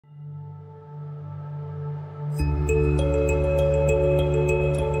Hello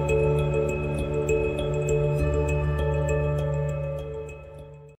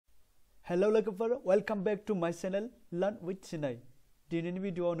लोगोफोर, welcome back to my channel Learn with Sinai. दिनैनि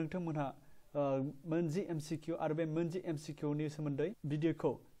भिडियोआव नोंथांमोनहा मोनजि MCQ आरो बे मोनजि MCQ नि सोमोन्दै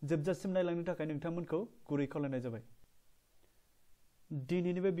भिडियोखौ जोबजासिम नायलांनो थाखाय नोंथांमोनखौ गुरै खावलायनाय जाबाय।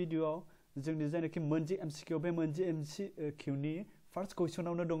 दिनैनि बे भिडियोआव जोंनि जायनाखि मोनजि MCQ बे मोनजि MCQ नि फर्स्ट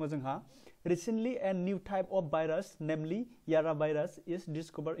क्वेश्चनावनो दङ जोंहा recently a new type of virus namely Yara virus is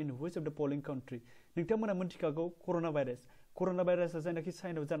discovered in which of the following country. नोंथांमोना मिथिखागौ कर'ना भाइरासआ जायनाखि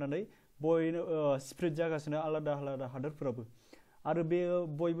चाइनायाव जानानै स्प्रेड जागासिनो आलादा हादोरफोरावबो आरो बे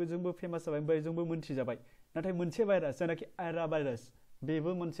बयबोजोंबो फेमास जाबाय बयजोंबो मोनथिजाबाय। नाथाय मोनसे भाइरास जायनाखि आयरा भाइरास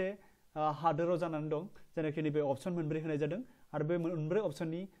बेबो मोनसे हादोराव जानानै दं जायनाखि नैबे अपसन मोनब्रै होनाय जादों आरो बे मोनब्रै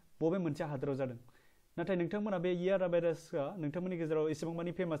अपसननि बबे मोनसे हादोराव जादों। नाथाय नोंथांमोना बे यारा भाइरासआ नोंथांमोननि गेजेराव एसेबां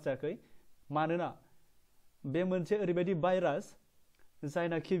मानि फेमास जायाखै मानोना बे मोनसे ओरैबायदि भाइरास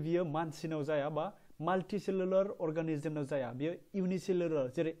जायनाखि बियो मानसिनाव जाया बा माल्टिसेलुलार अर्गानिजमनाव जाया बियो इउनिसेलुलार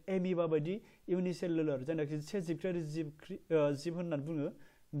जेरै एमिबा बायदि इउनिसेलुलार जायनाखि से जिबख्रियारि जिब होननानै बुङो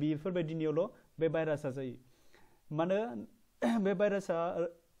बेफोरबायदिनियावल' बे भाइरासआ जायो। मानो बे भाइरासआ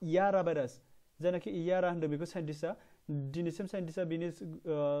यारा भाइरास जायनाखि यारा होनदों बेखौ साइन्टिस्टआ दिनैसिम साइन्टिस्टआ बिनि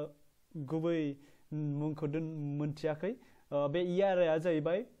गुबै मुंखौ मोनथियाखै। बे याराया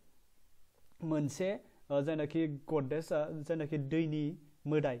जाहैबाय मोनसे जायनाखि गडेसआ जायनाखि दैनि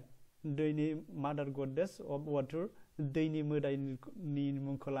मोदाय दैनि मादार गडेस अफ वाटार दैनि मोदायनि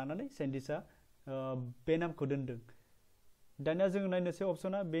मुंखौ लानानै साइन्टिस्टआ बे नामखौ दोनदों। दानिया जों नायनोसै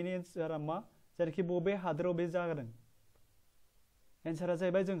अपसना बेनि एन्सारा मा जायनाखि बबे हादोराव बे जादों। एन्सारा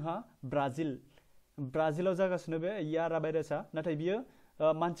जाहैबाय जोंहा ब्राजिलाव जागासिनो बे यारा भाइरासआ नाथाय बियो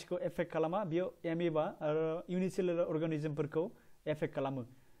मानसिखौ एफेक्ट खालामा बियो एमिबा आरो इउनिसेलुलार अर्गानिजमफोरखौ एफेक्ट खालामो।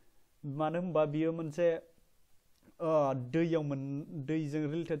 मानो होनबा बियो मोनसे दैजों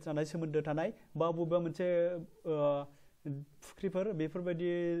रिलेटेड जानाय सोमोन्दो थानाय बा बबेबा मोनसे फुख्रिफोर बेफोरबायदि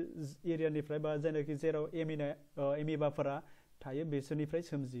एरियानिफ्राय बा जायनाखि जेराव एमिबाफोरा थायो बिसोरनिफ्राय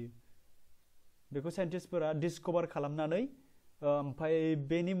सोमजियो। बेखौ साइन्टिस्टफोरा डिसकभार खालामनानै ओमफ्राय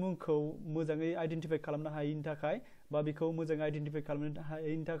बेनि मुंखौ मोजाङै आइडेन्टिफाइ खालामनो हायैनि थाखाय बा बेखौ मोजाङै आइडेन्टिफाइ खालामनो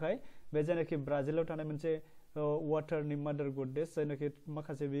हायैनि थाखाय बे जायनाखि ब्राजिलाव थानाय मोनसे वाटारनि मादार गडेस जायनाखि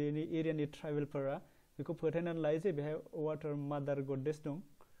माखासे बेनि एरियानि ट्राइबेलफोरा बेखौ फोथायनानै लायो जे बेहाय वाटार मादार गडेस दं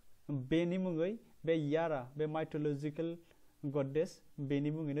बेनि मुङै बे यारा बे माइथोलजिकेल गडेस बेनि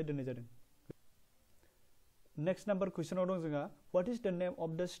मुङैनो दोननाय जादों। नेक्स्ट नाम्बार कुइसनाव दं जोंहा व्हाट इज द नेम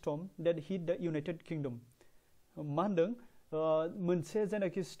अफ द स्टर्म दैट हिट द इउनाइटेड किंगडम। मा होनदों मोनसे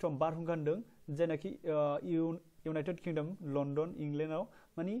जायनाखि स्टर्म बारहुंखा होनदों जायनाखि इउनाइटेड किंगडम लन्डन इंलेन्डआव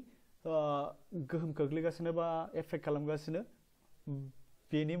मानि गोहोम खोख्लैगासिनो बा एफेक्ट खालामगासिनो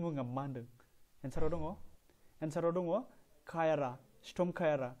बेनि मुङा मा होनदों। एन्साराव दङ कायारा स्टर्म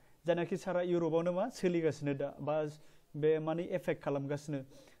कायारा जायनाखि सारा इउरपआवनो मा सोलिगासिनो दा बा बे माने एफेक्ट खालामगासिनो।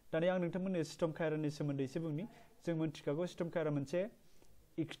 दानिया आं नोंथांमोननो स्टर्म कायारानि सोमोन्दै एसे बुंनि। जों मिथिखागौ स्टर्म कायारा मोनसे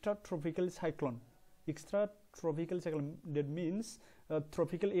extra tropical साइक्लन that means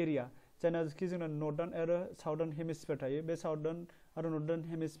tropical area जायनाखि जोंना नर्थार्न आरो साउदार्न हेमिस्फियार थायो। बे साउदार्न आरो नर्थार्न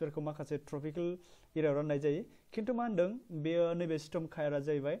हेमिस्फियारखौ माखासे ट्रपिकल एरियायाव राननाय जायो। खिन्थु मा होनदों बेयो नैबे स्टर्म कायारा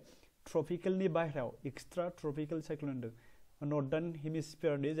जाहैबाय ट्रपिकलनि बाहेरायाव एक्सट्रा ट्रपिकल साइक्लन होनदों नर्थार्न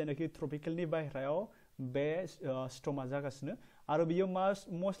हेमिस्फियारनि जायनाखि ट्रपिकलनि बाहेरायाव बे स्टर्मा जागासिनो आरो बियो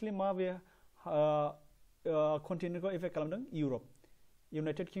मस्टलि मा बे कन्टिनेन्टखौ एफेक्ट खालामदों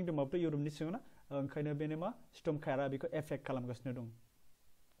इउनाइटेड किंगडमाबोथ' इउरपनि सिङाव ना ओंखायनो बेनो मा स्टर्म कायारा बेखौ एफेक्ट खालामगासिनो दं।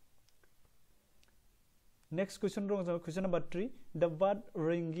 नेक्स्ट कुइसन दं जों कुइसन नाम्बार 3 द बार्ड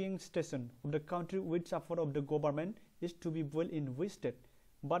रिंगिं स्टेशन अफ द काउन्ट्रि विथ सापर्ट अफ द government is to be बुइल्ड in which state.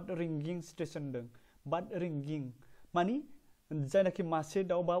 Bird रिंगिं station होनदों बार्ड रिंगिं मानि जायनाखि मासे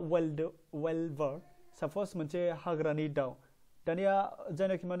दाउ बा वाइल्ड बार्ड सापज मोनसे हाग्रानि दाउ। दानिया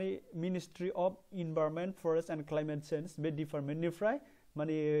जायनाखि माने ministry of environment forest and climate change बे डिपार्टमेन्टनिफ्राय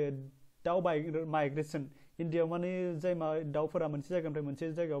माने दाउ माइग्रेसन इन्डियायाव माने जाय दाउफोरा मोनसे जायगानिफ्राय मोनसे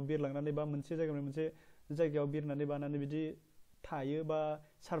जायगायाव बिरलांनानै बा मोनसे जायगानिफ्राय मोनसे जायगायाव बिरनानै बानानै बिदि थायो बा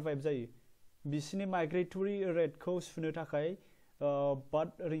सारभाइभ जायो बिसिनि माइग्रेटरि रेटखौ सुनो थाखाय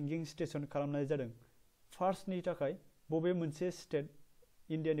बार्ड रिंगिं स्टेशन खालामनाय जादों। फार्स्टनि थाखाय बबे मोनसे स्टेट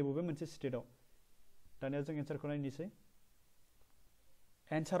इन्डियानि बबे मोनसे स्टेटआव। दानिया जों एन्सारखौ नायनोसै।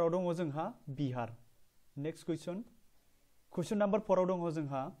 एन्साराव दङ जोंहा बिहार। नेक्स्ट कुइसन नाम्बार 4 दङ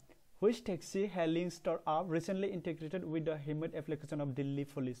जोंहा which taxi hailing startup recently integrated with the HIMMET application of Delhi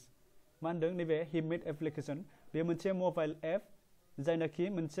Police। मा होनदों नैबे HIMMET एप्लिकेशन बे मोनसे मबाइल एप जायनाखि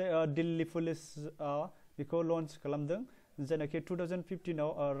मोनसे दिल्ली पुलिसआ बेखौ लन्च खालामदों जायनाखि 2015 आव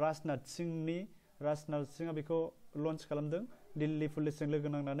राजनाथ राजनाथ सिंहआ बेखौ लन्च खालामदों दिल्ली पुलिसजों लोगो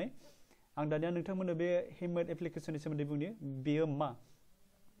नांनानै। आं दानिया नोंथांमोननो बे हिम्मत एप्लिकेशननि सोमोन्दै बुंनि बेयो मा।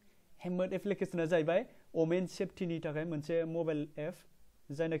 हिम्मत एप्लिकेशना जाहैबाय वमेन सेफ्टिनि थाखाय मोनसे मबाइल एप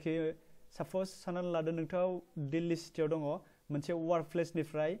जायनाखि साप'ज साननानै लादो नोंथाङा दिल्ली सिटियाव दङ मोनसे वार्क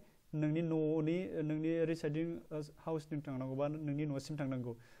प्लेसनिफ्राय नोंनि रिसाइडिं हाउससिम थांनांगौ बा नोंनि न'सिम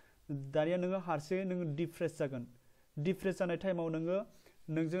थांनांगौ। दानिया नोङो हारसिङै नोङो डिप्रेस जागोन। डिप्रेस जानाय टाइमाव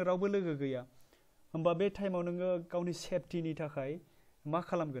नोंजों रावबो लोगो गैया। होमबा बे टाइमाव नोङो गावनि सेफ्टिनि थाखाय मा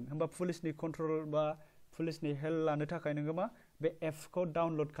खालामगोन होमबा पुलिसनि कन्ट्रल बा पुलिसनि हेल्प लानो थाखाय नोङो मा बे एपखौ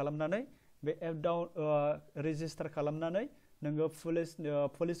डाउनलड खालामनानै बे एप रेजिस्टार खालामनानै नोङो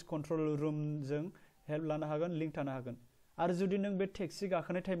पुलिस कन्ट्रल रुमजों हेल्प लानो हागोन, लिंक थानो हागोन। आरो जुदि नों बे टेक्सि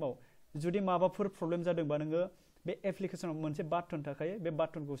गाखोनाय टाइमाव जुदि माबाफोर प्रब्लेम जादोंबा नोङो बे एप्लिकेशनाव मोनसे बाटन थाखायो, बे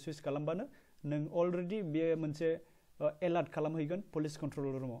बाटनखौ सुइच खालामबानो नों अलरेडि बे मोनसे एलार्ट खालामहैगोन पुलिस कन्ट्रल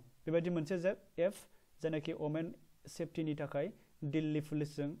रुमाव। बेबायदि मोनसे एप जायनाखि वमेन सेफ्टिनि थाखाय दिल्ली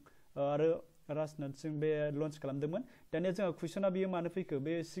पुलिसजों आरो राजनाथ सिंह बे लन्च खालामदोंमोन। दानिया जोंहा कुइसना बेयो मानो फैखो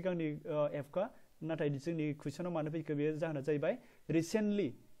बे सिगांनि एपखा, नाथाय जोंनि कुइसनाव मानो फैखो बे जाहोना जाहैबाय रिसेन्टलि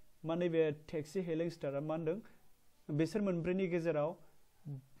मा नैबे टेक्सि हेलिं स्टारा मा होनदों बिसोर मोनब्रैनि गेजेराव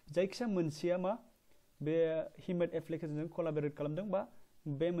जायखिया मोनसेया मा बे हिम्मत एप्लिकेशनजों कलाबरेट खालामदों बा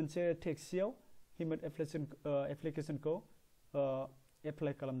बे मोनसे टेक्सियाव हिम्मत एप्लिकेशनखौ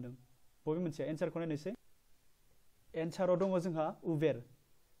एप्लाइ खालामदों। बबे मोनसेया एन्सारखौ नायनोसै। एन्साराव दङ जोंहा उबेर।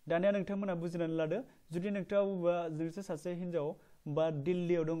 दानिया नोंथांमोना बुजिनानै लादो जुदि नोंसोर सासे हिन्जाव बा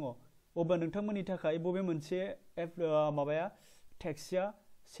दिल्लीयाव दङ अब्ला नोंथांमोननि थाखाय बबे मोनसे माबाया टेक्सिया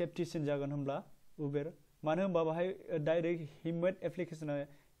सेफ्टिसिन जागोन होनब्ला उबेर। मानो होनबा बाहाय डाइरेक्ट हिम्मत एप्लिकेशना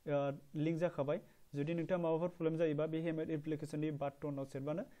लिंक जाखाबाय। जुदि नोंथाङा माबाफोर प्रब्लेम जायोबा बे हिम्मत एप्लिकेशननि बाटनाव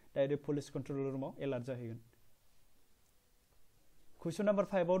सेरबानो डाइरेक्ट पुलिस कन्ट्रल रुमाव एलार्ट जाहैगोन। कुइसन नाम्बार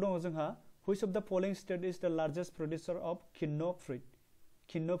 5 आव दङ जोंहा which of the following state is the largest producer of quinoa fruit?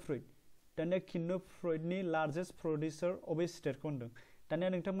 Quinoa fruit। दानिया quinoa fruitनि लार्जेस्ट प्रडिउसार अबे स्टेटखौ होनदों। दानिया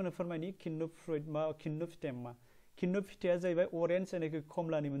नोंथांमोननो फोरमायनि quinoa fruit मा quinoa फिथाइया मा। quinoa फिथाइया जाहैबाय अरेन्ज जायनाखि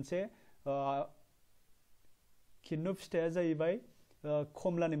कमलानि मोनसे quinoa फिथाइया जाहैबाय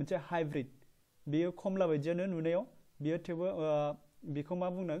कमलानि मोनसे हाइब्रिद। बेयो कमला बायदियानो नुनायाव बेयो थेवबो बेखौ मा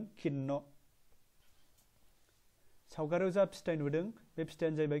बुंदों quinoa। सावगारियाव जा फिथाइ नुदों बे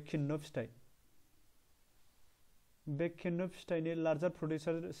फिथाइयानो जाहैबाय quinoa फिथाइ। बे quinoa फिथाइनि लार्जार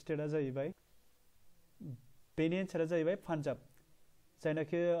प्रडिउसार स्टेटआ जाहैबाय बेनि एन्सारा जाहैबाय पान्जाब,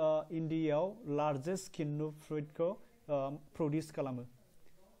 जायनाखि इन्डियायाव लार्जेस्ट quinoa फ्रुइटखौ प्रडिउस खालामो।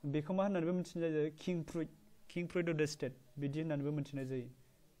 बेखौ मा होननानैबो मिथिनाय जायो किं फ्रुइट अफ द स्टेट बिदि होननानैबो मिथिनाय जायो।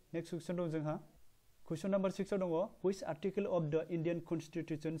 नेक्स्ट कुइसन दं जोंहा कुइसन नाम्बार 6 आव दङ which article of the Indian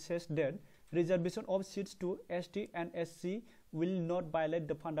Constitution says that reservation of seats to ST and SC will not violate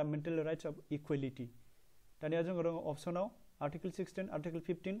the fundamental rights of equality। दानिया जोङो दङ अप्सनाव article 16, article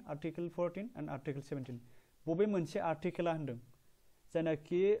 15, article 14 and article 17। बबे मोनसे आर्टिकला होनदों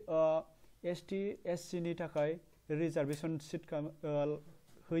जायनाखि ST SC नि थाखाय रिजार्भेसन सिट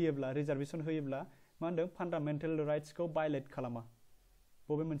रिजार्भेसन होयोब्ला मा होनदों फान्डामेन्टेल राइट्सखौ भायलेट खालामा।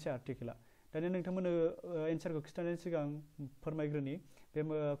 बबे मोनसे आर्टिकला। दानिया नोंथांमोननो एन्सारखौ खिन्थानायनि सिगां फोरमायग्रोनि बे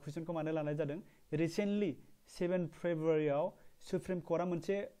कुइसनखौ मानो लानाय जादों। रिसेन्टलि 7 फेब्रुवारियाव सुप्रिम कर्टआ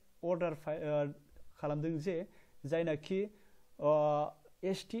मोनसे अर्डार खालामदों जे जायनाखि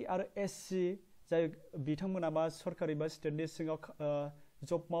ST आरो SC जाय बिथांमोना बा सरकारि बा स्टेटनि सिङाव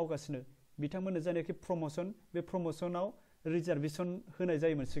जब मावगासिनो बिथांमोननो जायनाखि प्रमोसन बे प्रमोसनाव रिजार्भेसन होनाय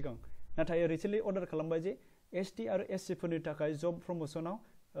जायोमोन सिगां। नाथाय रिसेन्टलि अर्डार खालामबाय जे ST आरो SC फोरनि थाखाय जब प्रमोसनाव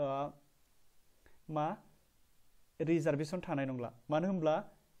मा रिजार्भेसन थानाय नंला। मानो होनब्ला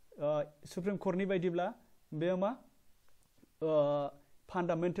सुप्रिम कर्टनि बायदिब्ला बेयो मा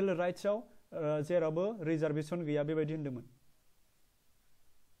फान्डामेन्टेल राइट्सआव जेरावबो रिजार्भेसन गैया बेबायदि होन्दोंमोन।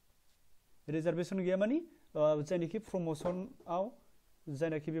 रिजार्भेसन गैया मानि जायनाखि प्रमोसनाव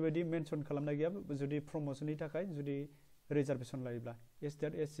जायनाखि बेबायदि मेनसन खालामनाय गैया जुदि प्रमोसननि थाखाय जुदि रिजार्भेसन लायोब्ला ST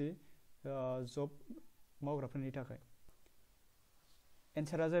आरो SC जब मावग्राफोरनि थाखाय।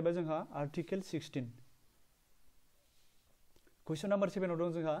 एन्सारा जाहैबाय जोंहा आर्टिकल 16। कुइसन नाम्बार 7 आव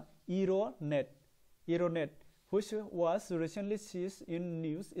दं जोंहा Eronet which was recently seized in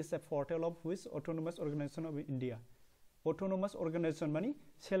news is a portal of which autonomous organization of India। autonomous organization मानि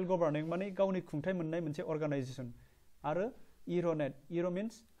सेल्फ गभर्निं मानि गावनि खुंथाय मोननाय मोनसे अर्गानाइजेसन। आरो Eronet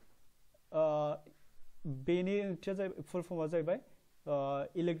मीन्स बेनि ओंथिया जाहैबाय फुल फर्मआ जाहैबाय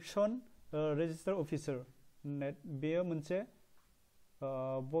इलेक्सन रेजिस्टार अफिसार नेट। बेयो मोनसे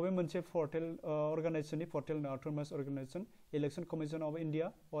बबे मोनसे portal अर्गानाइजेसननि portal अटोनमास organisation election commission of India,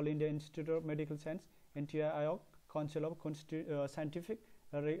 all India institute of medical science, NTI आयोग, council of scientific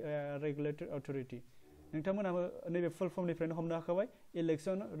regulatory authority नोंथांमोनाबो नैबे फुल फर्मनिफ्रायनो हमनो हाखाबाय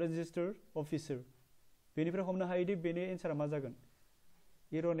इलेक्शन रजिस्टर अफिसार बेनिफ्राय हमनो हायोदि बेनि एन्सारा मा जागोन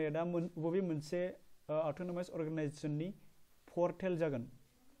इरनेटआ बबे मोनसे अटोनोमास अर्गानाइजेशननि पर्टेल जागोन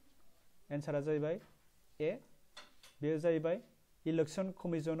एन्सारा जाहैबाय ए बेयो जाहैबाय election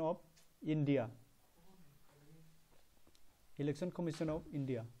commission of India election commission of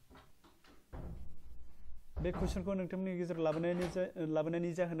India बे कुइसनखौ नोंथांमोननि गेजेराव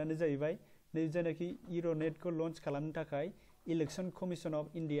लाबोनायनि जाहोनानो जाहैबाय नै जायनाखि इरनेटखौ लन्च खालामनो थाखाय इलेक्शन कमिशन अफ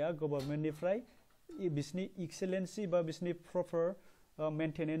इंडिया गभर्नमेन्टनिफ्राय बिसनि एक्सेलेन्सि बा बिसनि प्रपार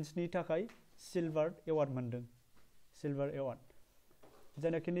मेंटेनेन्सनि थाखाय सिलभार एवार्ड मोनदों सिलभार एवार्ड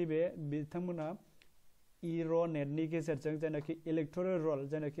जायनाखि नैबे बिथांमोना इरनेटनि गेजेरजों जायनाखि इलेक्टोरेल रल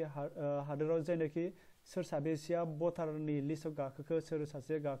जायनाखि हादोराव जायनाखि सोर साबेसेया भटारनि लिस्टआव गाखोखो सोर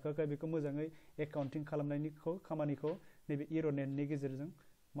सासे गाखोखो बेखौ मोजाङै एकाउन्टिं खालामनायनि खामानिखौ नैबे इरनेटनि गेजेरजों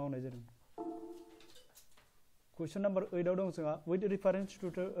मावनाय जादों क्वेश्चन नम्बर 8 आव दं जोंहा with reference to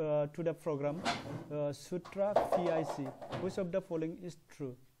the program Sutra PIC which of the following is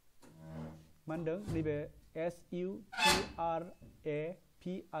true मा होनदों नैबे SUTRAPIC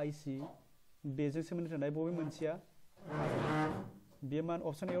बेजों सोमोन्दो थानाय बबे मोनसेया बेयो मा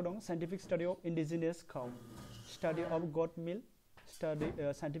अप्शन ए आव दं scientific study of indigenous cow study of gut milk study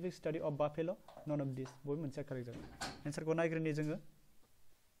scientific study of बाफेलो non of दिस बबे मोनसेया कारेक्ट जागोन एन्सारखौ नायग्रोनि जोङो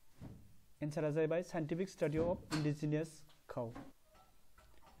एन्सारा जाहैबाय scientific study of indigenous cow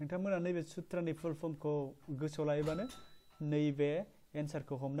नोंथांमोना नैबे सुत्रानि फुल फर्मखौ गोसोआव लायोबानो नैबे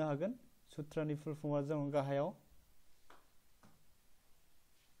एन्सारखौ हमनो हागोन सुत्रानि फुल फर्मआ जों गाहायाव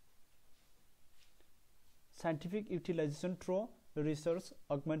scientific utilization through research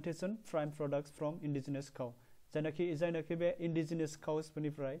augmentation prime products from indigenous cow जायनाखि बे indigenous cows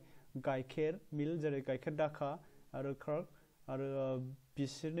फोरनिफ्राय गाइखेर मिल जेरै गाइखेर दाखा आरो कार्क आरो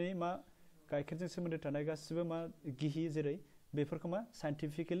बिसोरनि मा गाइखेरजों सोमोन्दो थानाय गासिबो मा गिहि जेरै बेफोरखौ मा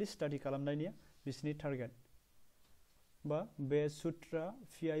साइन्टिफिकेलि स्टाडि खालामनायनिया बिसोरनि टारगेट बा बे सुत्रा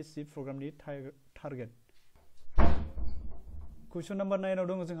PIC प्रग्रामनि टारगेट क्वेश्चन नम्बर 9 आव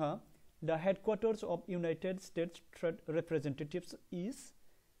दङ जोंहा The headquarters of United States Trade Representatives is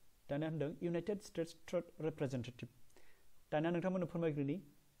दाना होनदों United States Trade Representative दाना नोंथांमोननो फोरमायग्रोनि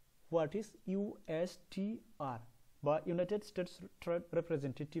What is USTR बा United States Trade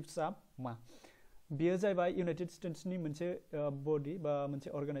Representatives आ मा बेयो जाहैबाय United Statesनि मोनसे बडी बा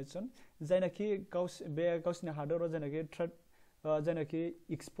मोनसे अर्गानाइजेशन जायनाखि गावसिनि हादराव जायनाखि ट्रेड जायनाखि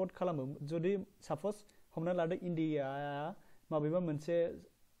एक्सपोर्ट खालामो जुदि साप'ज हमना लादो इन्डिया माबेबा मोनसे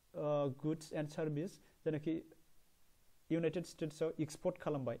goods and service जायनाखि United States आव एक्सपोर्ट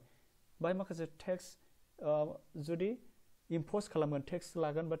खालामबाय बाय माखासे टैक्स जुदि इम्पोज खालामगोन टैक्स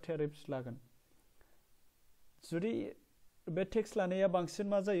लागोन बा टेरिफ्स लागोन जुदि बे टैक्स लानाया बांसिन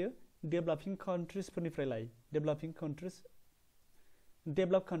मा जायो डेभलपिं कान्ट्रिसफोरनिफ्राय लायो डेभलप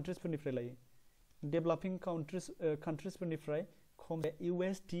कान्ट्रिसफोरनिफ्राय लायो डेभलपिं कान्ट्रिसफोरनिफ्राय खम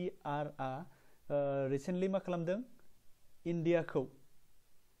USTR आ रिसेन्टलि मा खालामदों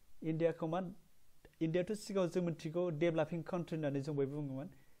इन्डियाखौ मा इन्डियाथ' सिगाङाव जों मिथिगौ डेभलपिं कान्ट्रि होननानै जों बयबो बुङोमोन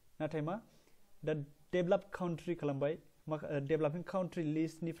नाथाय मा दा डेभलप कान्ट्रि खालामबाय डेभलपिं कान्ट्रि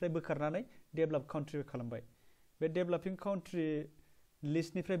लिस्टनिफ्राय बोखारनानै डेभलप कान्ट्रि खालामबाय बे डेभलपिं कान्ट्रि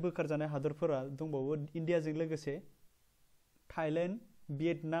लिस्टनिफ्राय बोखारजानाय हादरफोरा दंबावो इन्डियाजों लोगोसे Thailand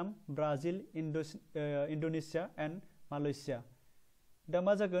Vietnam Brazil Indonesia and Malaysia दा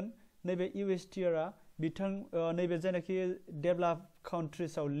मा जागोन नैबे USTR आ नैबे जायनाखि डेभलप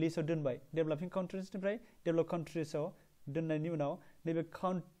कान्ट्रिसआव लिस्टआव दोनबाय डेभलपिं कान्ट्रिसनिफ्राय डेभलप कान्ट्रिसआव दोननायनि उनाव नैबे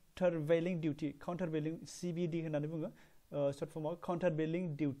काउन्टारभेलिं डिउटि काउन्टारभेलिं CVD होननानै बुङो सर्ट फर्मआव काउन्टारभेलिं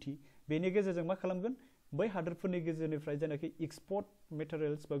डिउटि बेनि गेजेरजों मा खालामगोन बै हादरफोरनि गेजेरनिफ्राय जायनाखि एक्सपोर्ट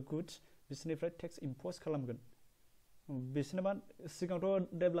मेटेरियल्स बा गुड्स बिसोरनिफ्राय टेक्स इम्पोज खालामगोन बिसोरनो मा सिगाङावथ'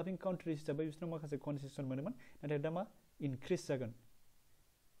 डेभलपिं कान्ट्रि हिसाबै बिसोरनाव माखासे कनसेसन मोनोमोन नाथाय दा मा इनक्रिज जागोन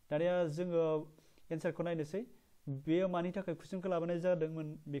दानिया जोङो एन्सारखौ नायनोसै बेयो मानि थाखाय कुइसनखौ लाबोनाय जादोंमोन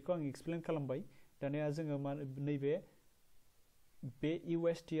बेखौ आं एक्सप्लेन खालामबाय दानिया जोङो नैबे बे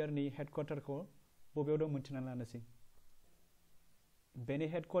USTR नि हेडक्वार्टारखौ बबेयाव दं मिन्थिना लानोसै बेनि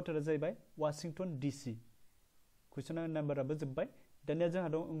हेडक्वार्टारा जाहैबाय वाशिंटन DC कुइसन नाम्बाराबो जोब्बाय दानिया जोंहा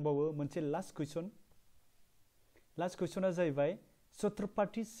दंबावो मोनसे लास्ट कुइसना जाहैबाय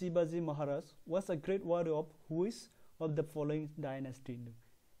Chhatrapati Shivaji Maharaj was a great warrior of which of द फलोइंग डायनेस्टी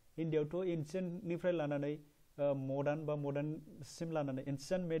इन्डियायावथ' एन्सियेन्टनिफ्राय लानानै मडार्नसिम लानानै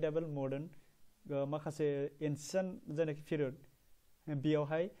एन्सियेन्ट मेडिएभेल मडार्न माखासे एन्सियेन्ट जायनाखि पिरियड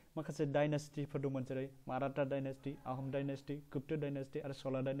बेयावहाय माखासे डायनेस्टिफोर दंमोन जेरै माराठा डायनेस्टि आहम डायनेस्टि गुप्ता डायनेस्टि आरो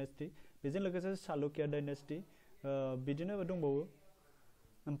सला डायनेस्टि बेजों लोगोसे चालुक्य डायनेस्टि बिदिनो दंबावो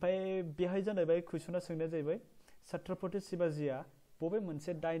ओमफ्राय बेहाय जाहैबाय कुइसना सोंनाया जाहैबाय छत्रपति शिवाजीया बबे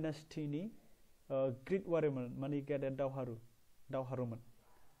मोनसे डायनास्टिनि ग्रेट वारियरमोन माने गेदेर दावहारुमोन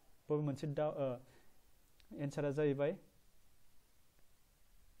बबे मोनसे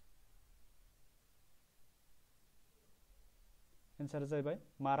एन्सारा जाहैबाय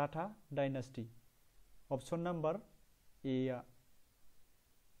माराठा डायनास्टि ऑप्शन नंबर ए आ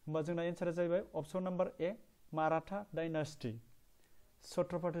होमबा जोंना एन्सारा जाहैबाय option number A Maratha डायनास्टि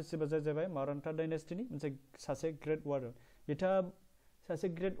Chhatrapati शिवाजीया जाहैबाय माराठा डायनास्टिनि मोनसे सासे ग्रेट वारियर बिथाङा सासे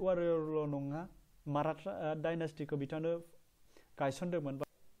ग्रेट वारियरल' नङा माराठा डायनास्टिखौ बिथांनो गायसनदोंमोन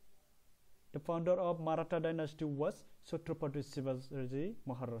The founder of Maratha dynasty was Chhatrapati Shivaji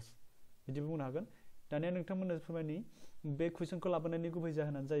Maharaj बिदि बुंनो हागोन दानिया नोंथांमोननो फोरमायनि बे कुइसनखौ लाबोनायनि गुबै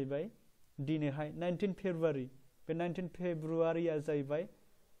जाहोनानो जाहैबाय दिनैहाय 19 फेब्रुवारि बे 19 फेब्रुवारिया जाहैबाय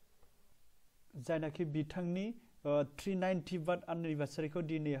जायनाखि बिथांनि 390 बार्थ एनिभार्सारिखौ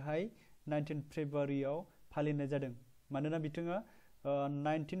दिनैहाय 19 फेब्रुवारियाव फालिनाय जादों मानोना बिथाङा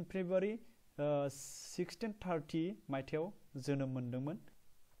 19 फेब्रुवारि 1630 मायथाइयाव जोनोम मोनदोंमोन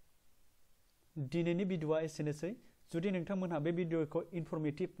दिनैनि भिडिअआ एसेनोसै जुदि नोंथांमोनहा बे भिडिअखौ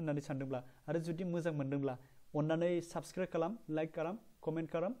इनफरमेटिभ होननानै सानदोंब्ला आरो जुदि मोजां मोनदोंब्ला अन्नानै साबस्क्राइब खालाम लाइक खालाम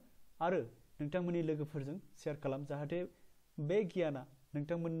कमेन्ट खालाम आरो नोंथांमोननि लोगोफोरजों शेयार खालाम जाहाथे बे गियाना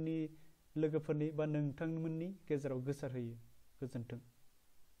नोंथांमोननि लोगोफोरनि बा नोंथांमोननि गेजेराव गोसारहोयो गोजोन्थों